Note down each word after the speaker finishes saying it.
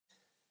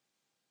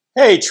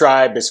Hey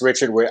tribe, it's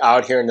Richard. We're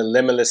out here in the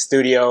Limitless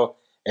Studio,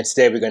 and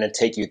today we're going to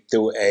take you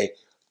through a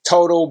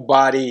total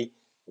body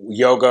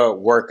yoga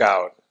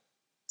workout.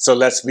 So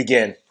let's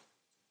begin.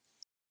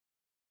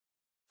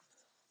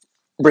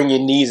 Bring your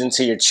knees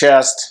into your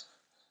chest.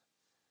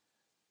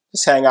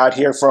 Just hang out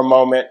here for a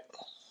moment.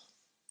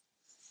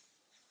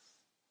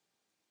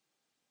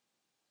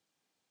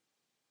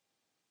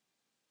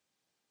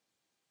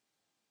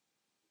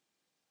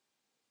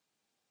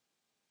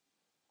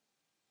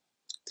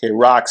 Okay,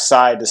 rock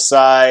side to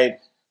side,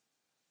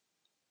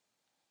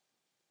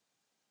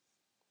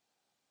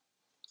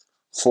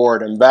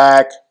 forward and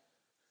back.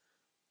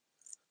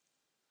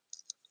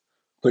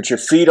 Put your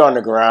feet on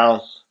the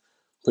ground.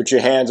 Put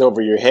your hands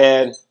over your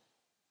head.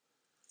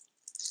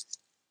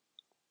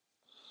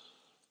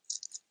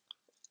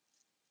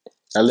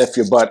 And lift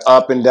your butt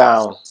up and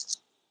down.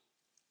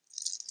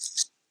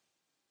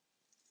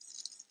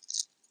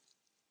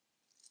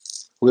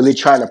 Really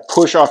trying to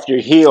push off your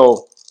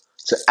heel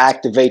to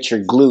activate your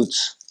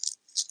glutes.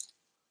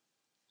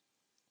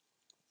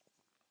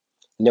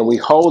 And then we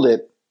hold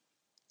it.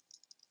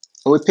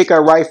 And we pick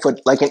our right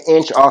foot like an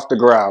inch off the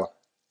ground.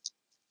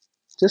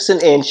 Just an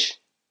inch.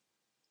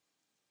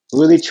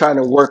 Really trying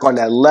to work on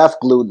that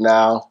left glute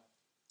now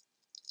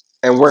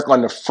and work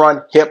on the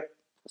front hip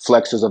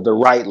flexors of the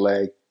right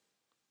leg.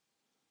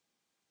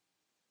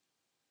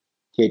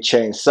 Okay,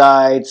 change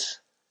sides.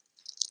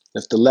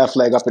 Lift the left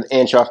leg up an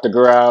inch off the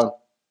ground.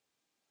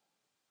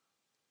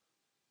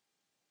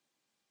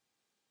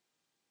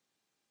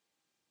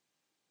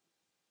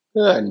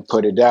 Good, and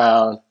put it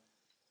down.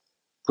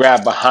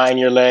 Grab behind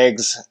your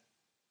legs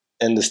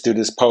and let's do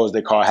this pose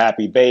they call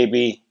happy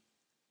baby.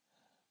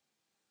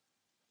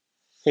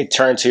 Okay,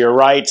 turn to your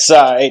right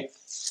side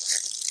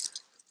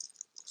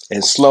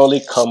and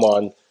slowly come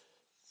on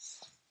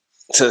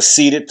to a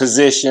seated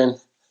position.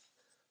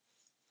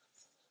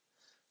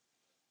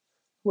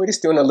 We're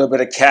just doing a little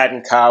bit of cat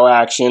and cow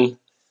action.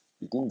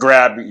 You can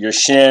grab your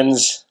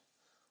shins.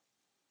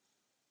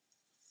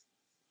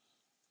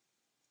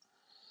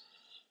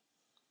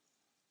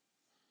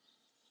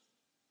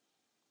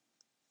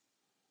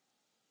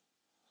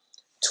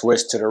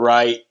 Twist to the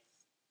right.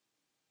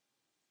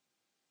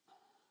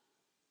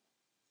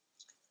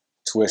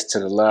 Twist to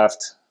the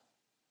left.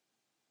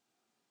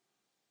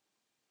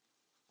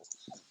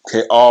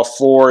 Okay, all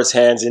fours,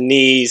 hands and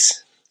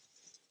knees.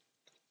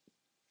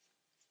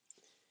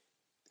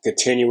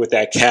 Continue with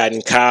that cat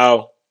and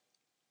cow.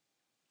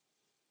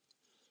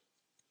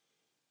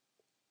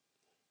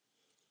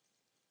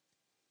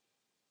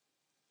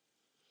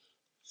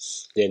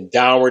 Then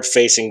downward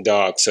facing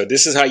dog. So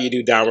this is how you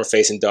do downward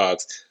facing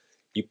dogs.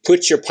 You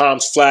put your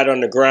palms flat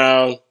on the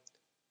ground.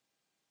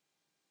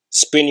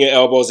 Spin your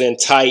elbows in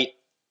tight.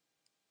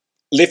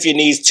 Lift your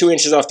knees 2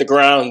 inches off the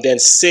ground. Then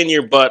send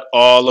your butt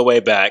all the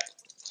way back.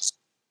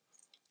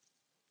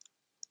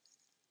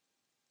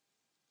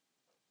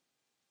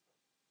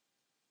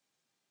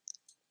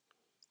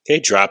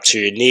 Okay, drop to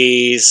your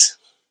knees.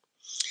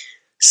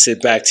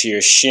 Sit back to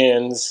your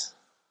shins.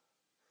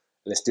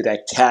 Let's do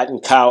that cat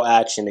and cow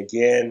action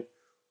again.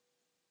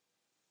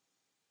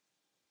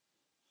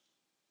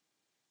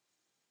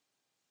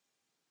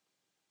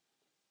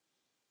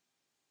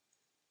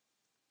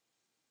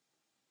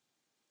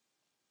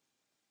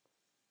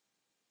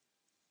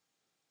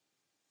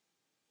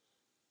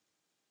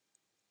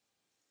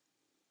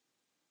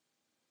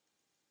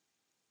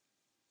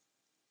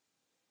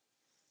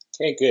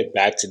 Okay, good.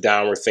 Back to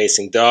downward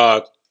facing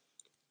dog.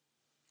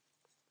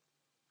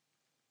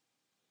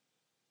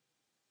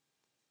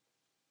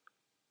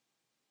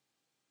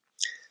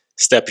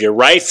 Step your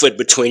right foot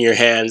between your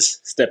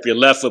hands. Step your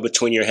left foot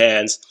between your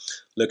hands.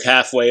 Look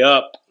halfway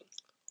up.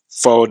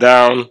 Fold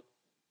down.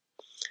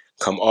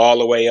 Come all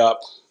the way up.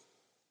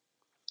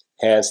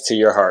 Hands to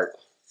your heart.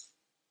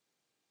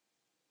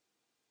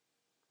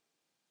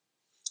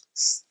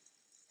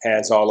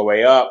 Hands all the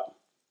way up.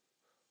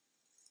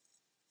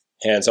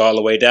 Hands all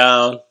the way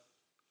down.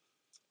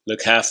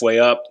 Look halfway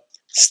up.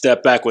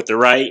 Step back with the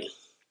right.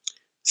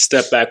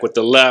 Step back with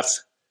the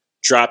left.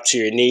 Drop to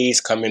your knees.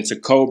 Come into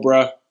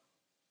cobra.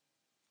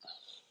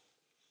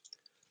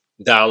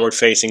 Downward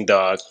facing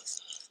dog.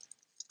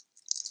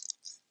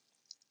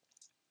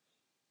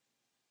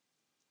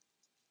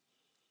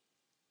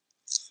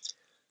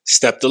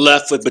 Step the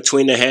left foot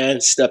between the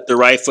hands. Step the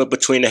right foot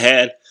between the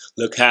hand.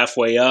 Look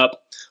halfway up.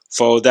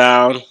 Fold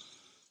down.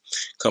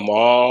 Come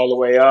all the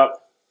way up.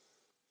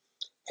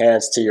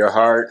 Hands to your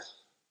heart.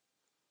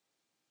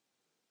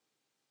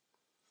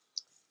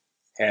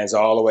 Hands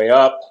all the way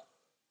up.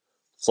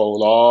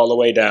 Fold all the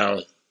way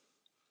down.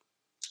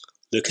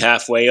 Look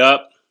halfway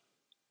up.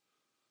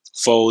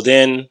 Fold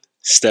in.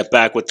 Step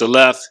back with the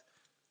left.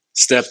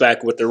 Step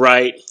back with the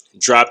right.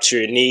 Drop to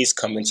your knees.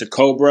 Come into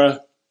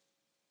cobra.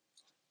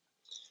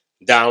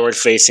 Downward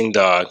facing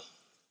dog.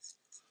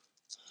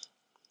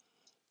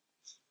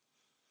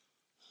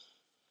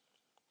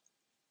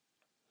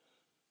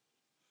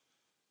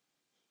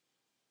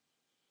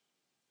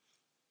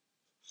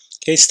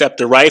 Okay, step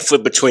the right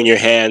foot between your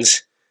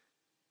hands.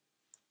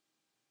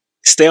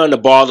 Stay on the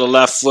ball of the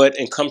left foot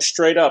and come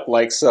straight up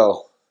like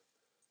so.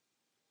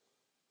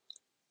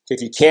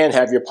 If you can,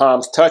 have your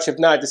palms touch. If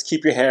not, just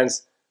keep your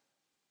hands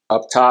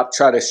up top.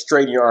 Try to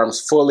straighten your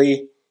arms fully.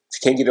 If you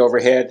can't get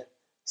overhead,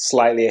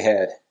 slightly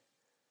ahead.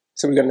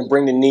 So we're going to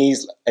bring the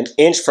knees an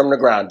inch from the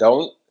ground.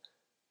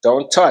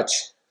 Don't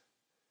touch.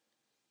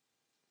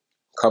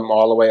 Come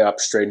all the way up,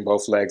 straighten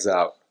both legs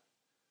out.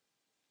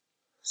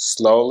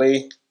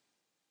 Slowly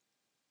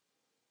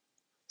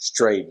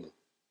straighten.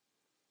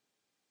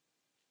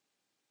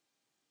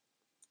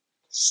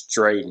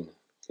 Straighten.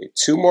 Okay,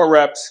 2 more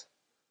reps.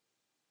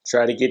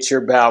 Try to get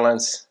your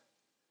balance.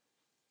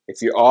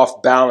 If you're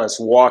off balance,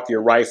 walk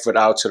your right foot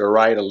out to the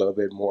right a little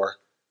bit more.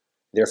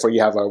 Therefore,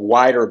 you have a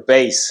wider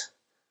base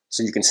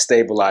so you can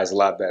stabilize a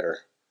lot better.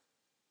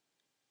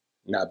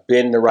 Now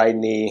bend the right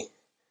knee.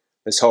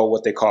 Let's hold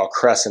what they call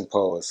crescent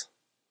pose.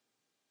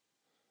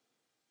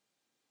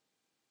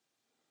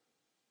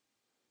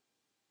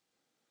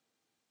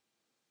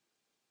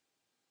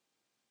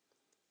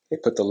 Okay,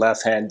 put the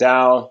left hand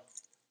down.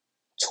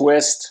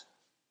 Twist.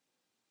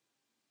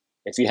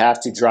 If you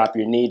have to, drop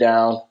your knee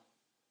down.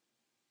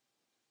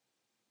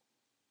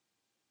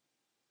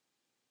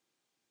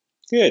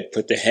 Good.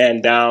 Put the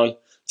hand down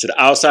to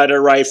the outside of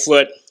the right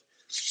foot.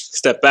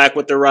 Step back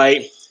with the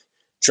right.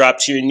 Drop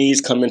to your knees.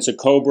 Come into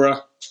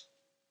cobra.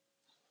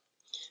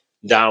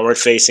 Downward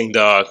facing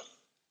dog.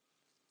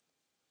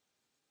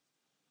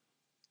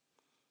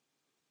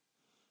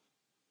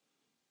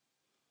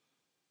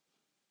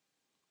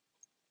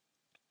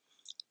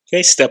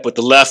 Okay, step with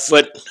the left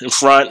foot in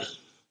front.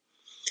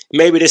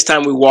 Maybe this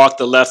time we walk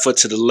the left foot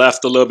to the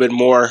left a little bit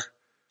more.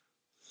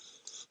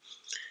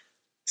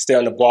 Stay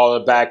on the ball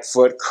of the back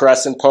foot,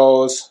 crescent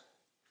pose.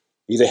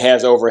 Either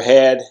hands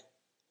overhead,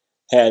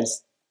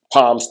 hands,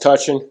 palms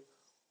touching,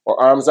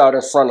 or arms out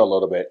in front a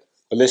little bit.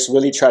 But let's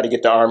really try to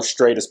get the arms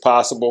straight as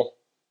possible.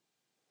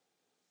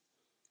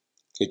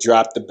 Okay,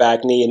 drop the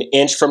back knee an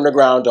inch from the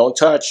ground, don't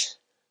touch.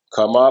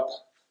 Come up,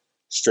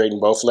 straighten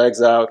both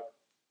legs out.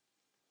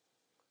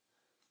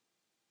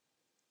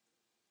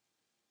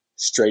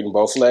 Straighten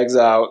both legs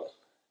out.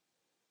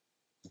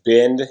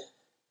 Bend,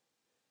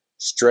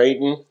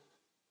 straighten,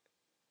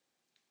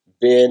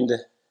 bend,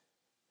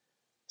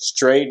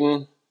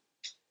 straighten,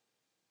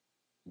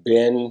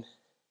 bend,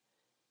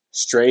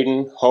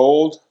 straighten,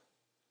 hold.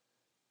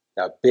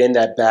 Now bend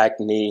that back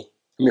knee,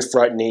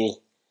 front knee,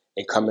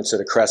 and come into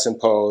the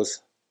crescent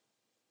pose.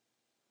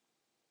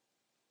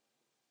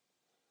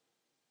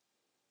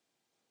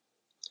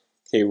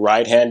 Okay,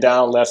 right hand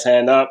down, left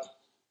hand up.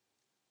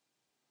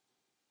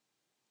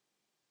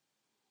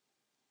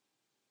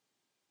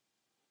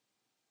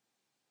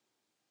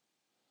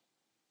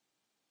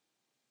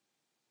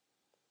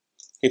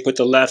 Okay, put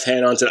the left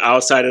hand onto the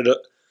outside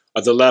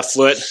of the left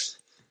foot.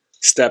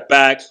 Step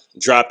back,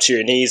 drop to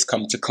your knees,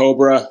 come to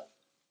cobra.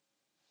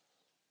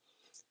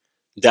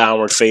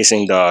 Downward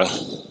facing dog.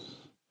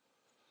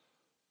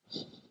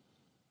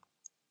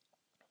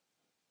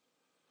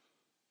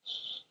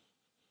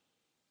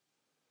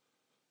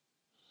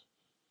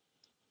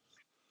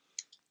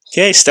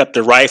 Okay, step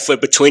the right foot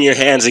between your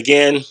hands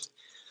again.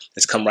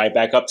 Let's come right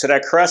back up to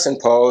that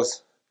crescent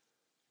pose.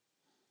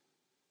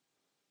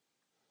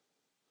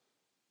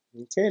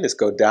 Okay, let's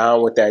go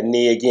down with that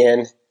knee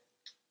again.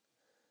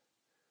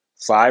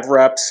 5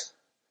 reps,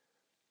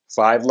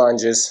 5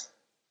 lunges.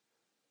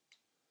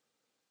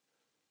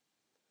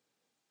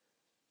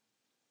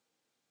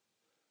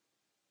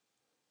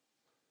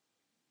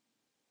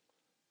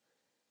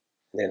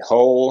 Then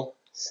hold,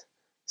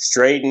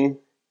 straighten.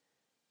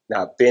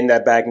 Now bend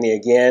that back knee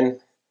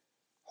again.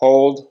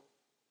 Hold.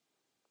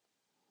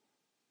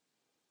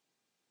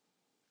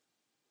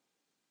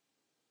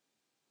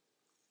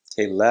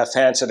 Okay, left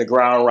hand to the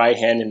ground, right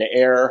hand in the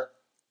air.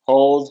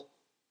 Hold.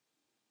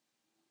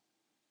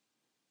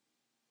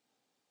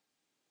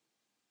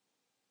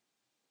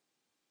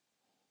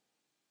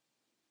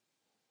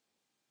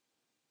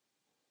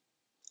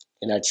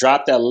 And now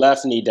drop that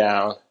left knee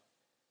down and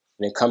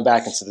then come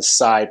back into the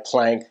side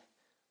plank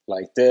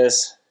like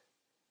this.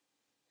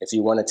 If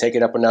you want to take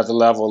it up another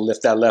level,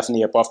 lift that left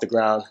knee up off the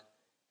ground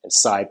and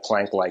side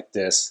plank like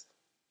this.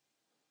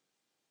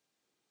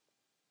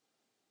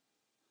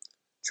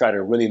 Try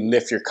to really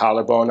lift your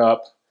collarbone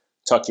up,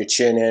 tuck your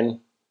chin in.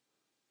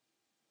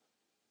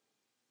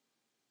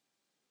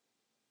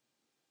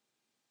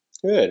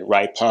 Good.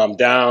 Right palm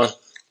down,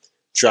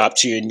 drop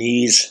to your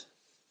knees.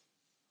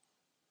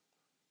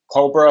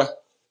 Cobra,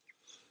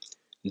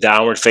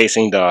 downward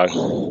facing dog.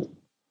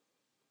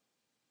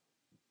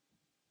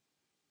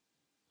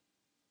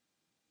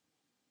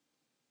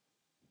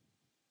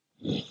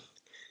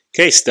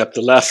 Okay, step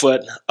the left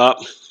foot up.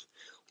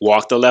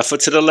 Walk the left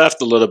foot to the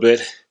left a little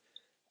bit.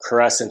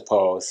 Crescent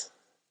pose.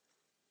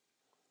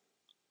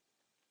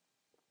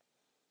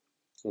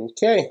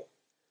 Okay,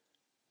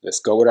 let's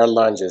go with our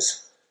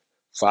lunges.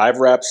 5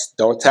 reps.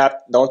 Don't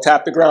tap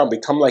the ground.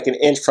 Become like an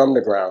inch from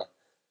the ground.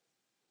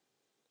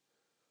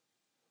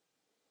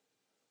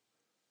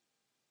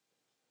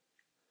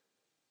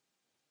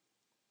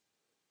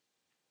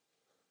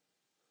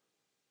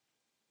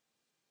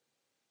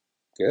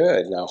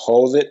 Good. Now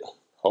hold it.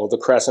 Hold the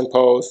crescent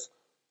pose.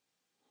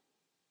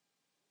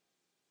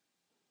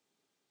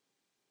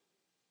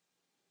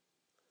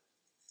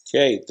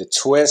 Okay, the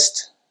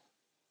twist.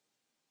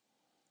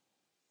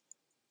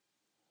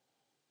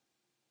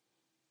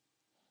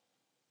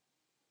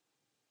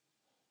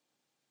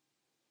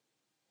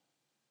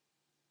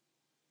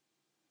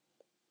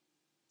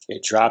 Okay,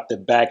 drop the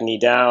back knee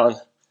down.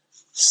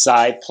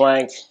 Side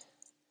plank.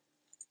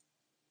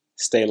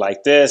 Stay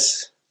like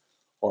this.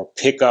 Or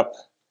pick up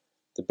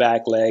the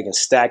back leg and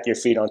stack your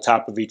feet on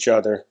top of each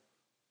other.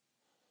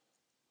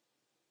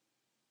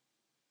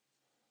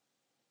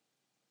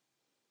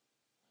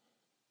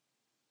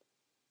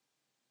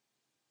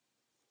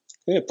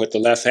 Good. Put the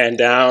left hand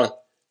down.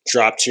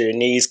 Drop to your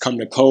knees. Come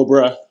to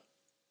cobra.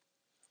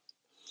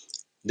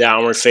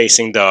 Downward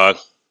facing dog.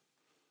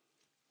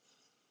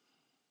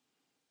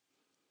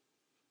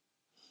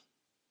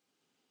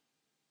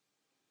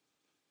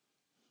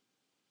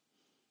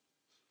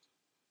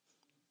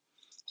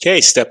 Okay,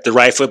 step the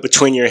right foot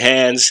between your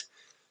hands.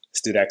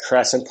 Let's do that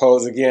crescent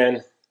pose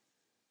again.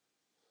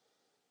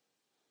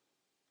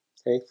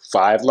 Okay,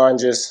 5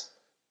 lunges.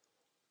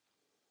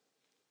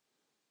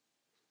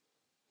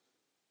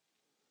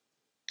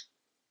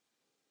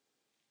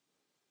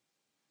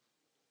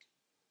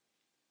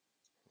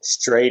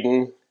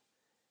 Straighten.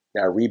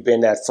 Now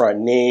rebend that front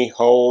knee.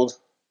 Hold.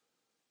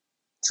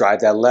 Drive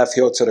that left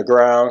heel to the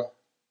ground.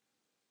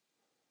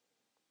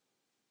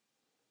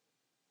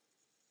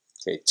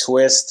 Okay,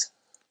 twist.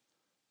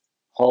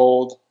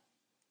 Hold.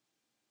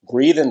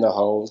 Breathe in the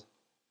hold.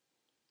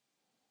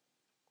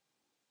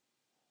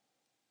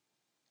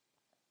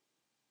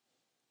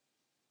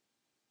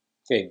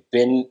 Okay,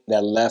 bend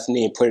that left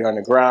knee and put it on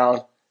the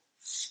ground.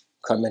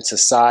 Come into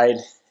side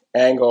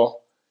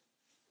angle.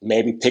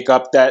 Maybe pick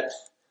up that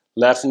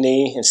left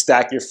knee and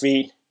stack your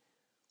feet.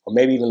 Or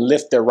maybe even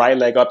lift the right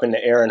leg up in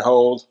the air and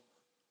hold.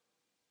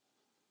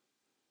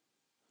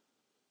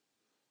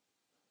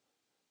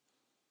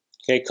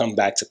 Okay, come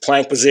back to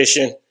plank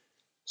position.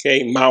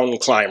 Okay, mountain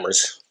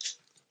climbers.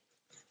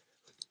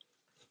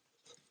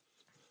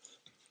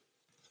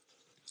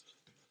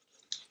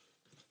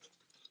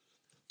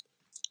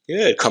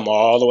 Good, come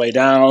all the way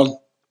down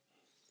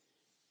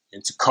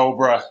into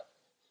cobra,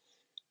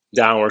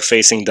 downward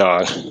facing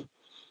dog.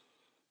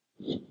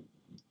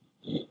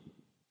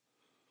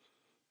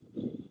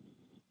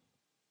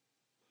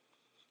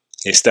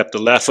 Okay, step the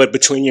left foot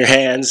between your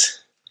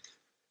hands,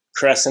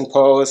 crescent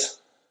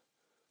pose,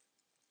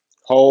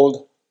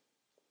 hold.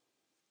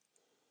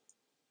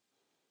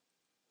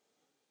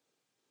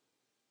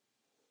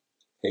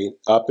 Okay,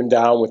 up and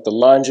down with the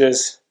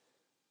lunges.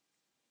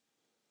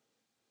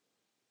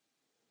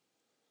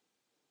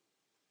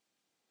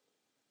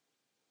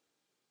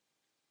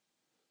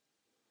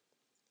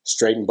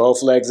 Straighten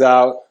both legs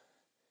out,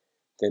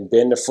 then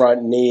bend the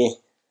front knee,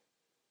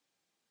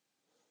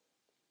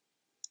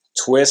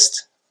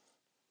 twist.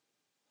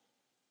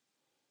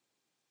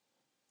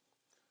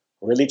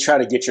 Really try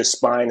to get your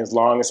spine as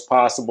long as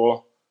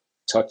possible.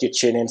 Tuck your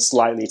chin in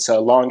slightly to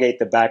elongate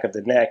the back of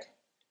the neck.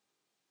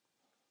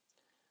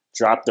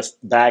 Drop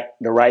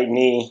the right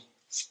knee,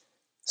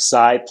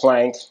 side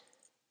plank.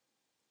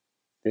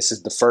 This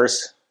is the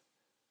first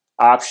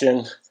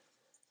option,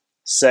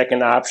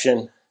 second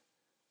option,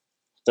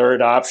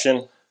 third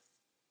option.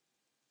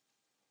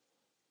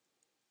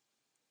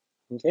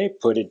 Okay,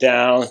 put it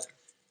down.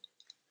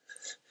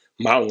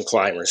 Mountain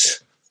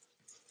climbers.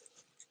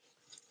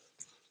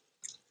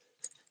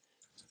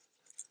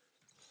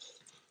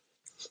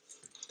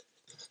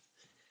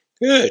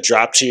 Good.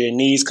 Drop to your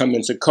knees, come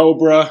into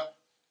cobra.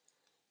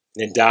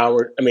 Then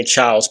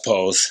child's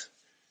pose.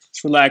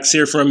 Just relax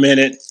here for a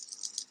minute.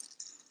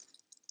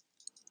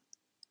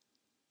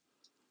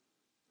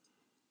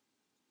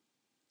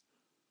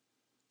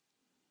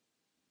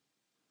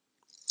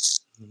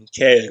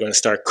 Okay, they're going to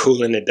start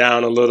cooling it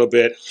down a little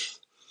bit.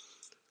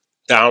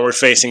 Downward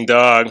facing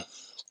dog.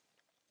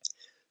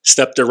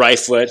 Step the right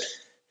foot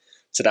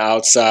to the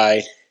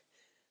outside.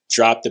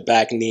 Drop the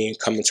back knee and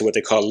come into what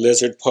they call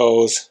lizard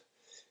pose.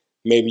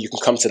 Maybe you can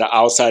come to the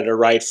outside of the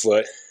right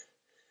foot.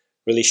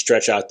 Really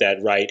stretch out that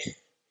right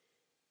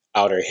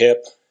outer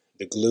hip,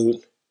 the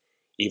glute,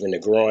 even the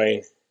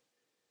groin.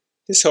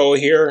 Just hold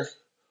here,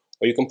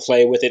 or you can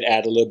play with it,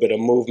 add a little bit of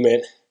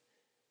movement.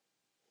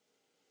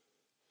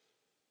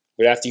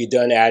 But after you're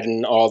done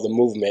adding all the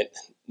movement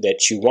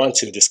that you want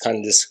to, just kind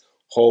of just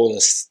hold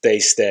and stay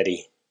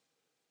steady.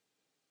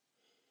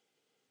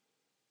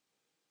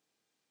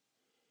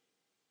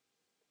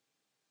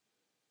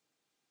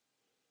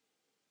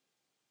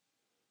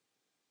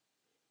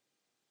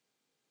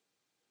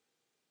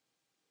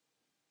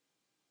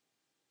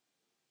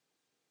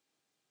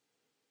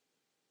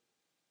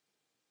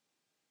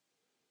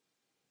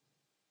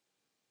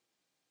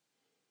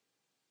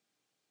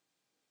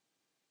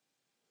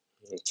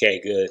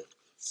 Okay, good.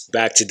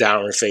 Back to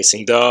downward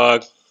facing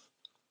dog.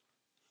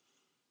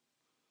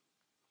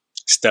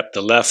 Step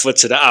the left foot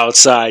to the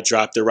outside,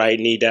 drop the right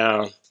knee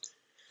down.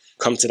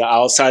 Come to the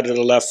outside of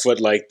the left foot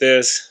like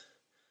this.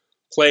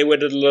 Play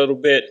with it a little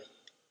bit.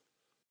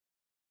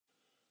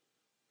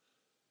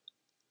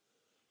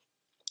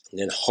 And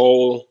then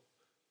hold.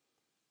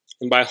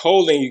 And by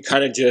holding, you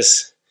kind of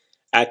just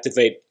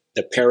activate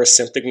the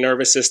parasympathetic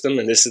nervous system.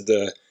 And this is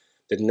the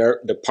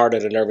part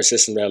of the nervous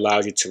system that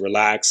allows you to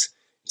relax,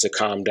 to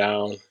calm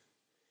down.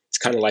 It's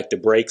kind of like the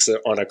brakes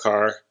on a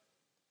car.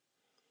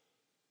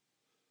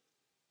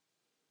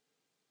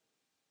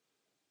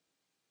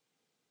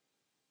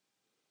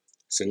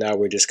 So now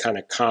we're just kind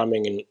of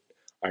calming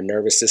our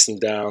nervous system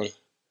down.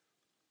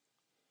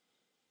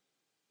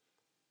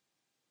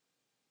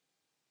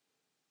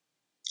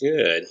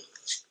 Good.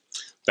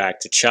 Back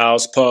to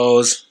child's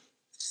pose.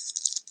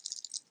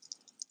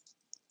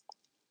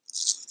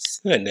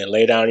 Good. And then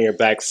lay down on your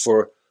back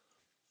for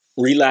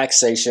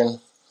relaxation.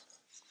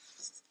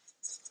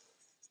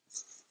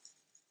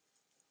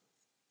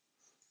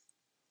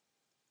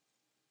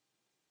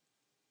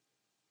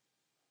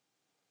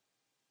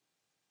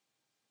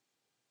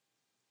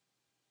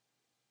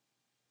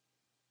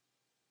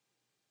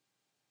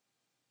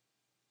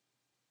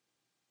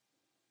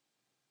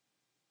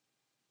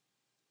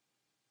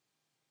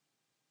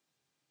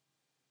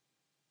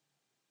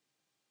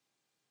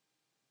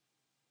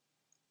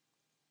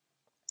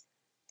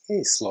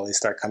 Okay, slowly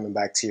start coming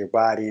back to your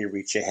body.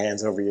 Reach your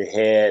hands over your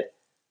head.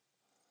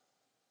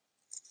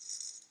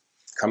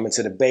 Come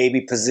into the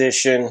baby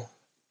position.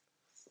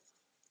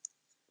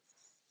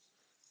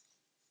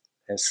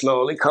 And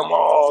slowly come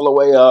all the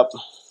way up.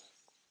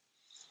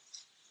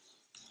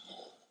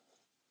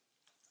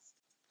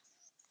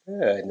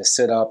 Good. And to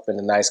sit up in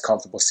a nice,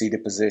 comfortable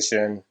seated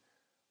position.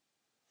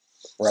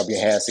 Rub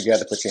your hands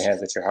together. Put your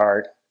hands at your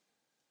heart.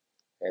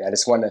 And I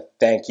just want to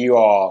thank you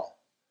all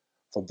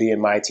for being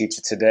my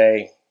teacher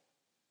today.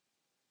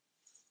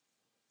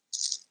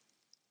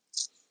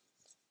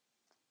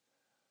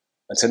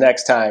 Until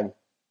next time,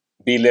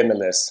 be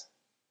limitless.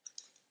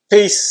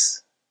 Peace.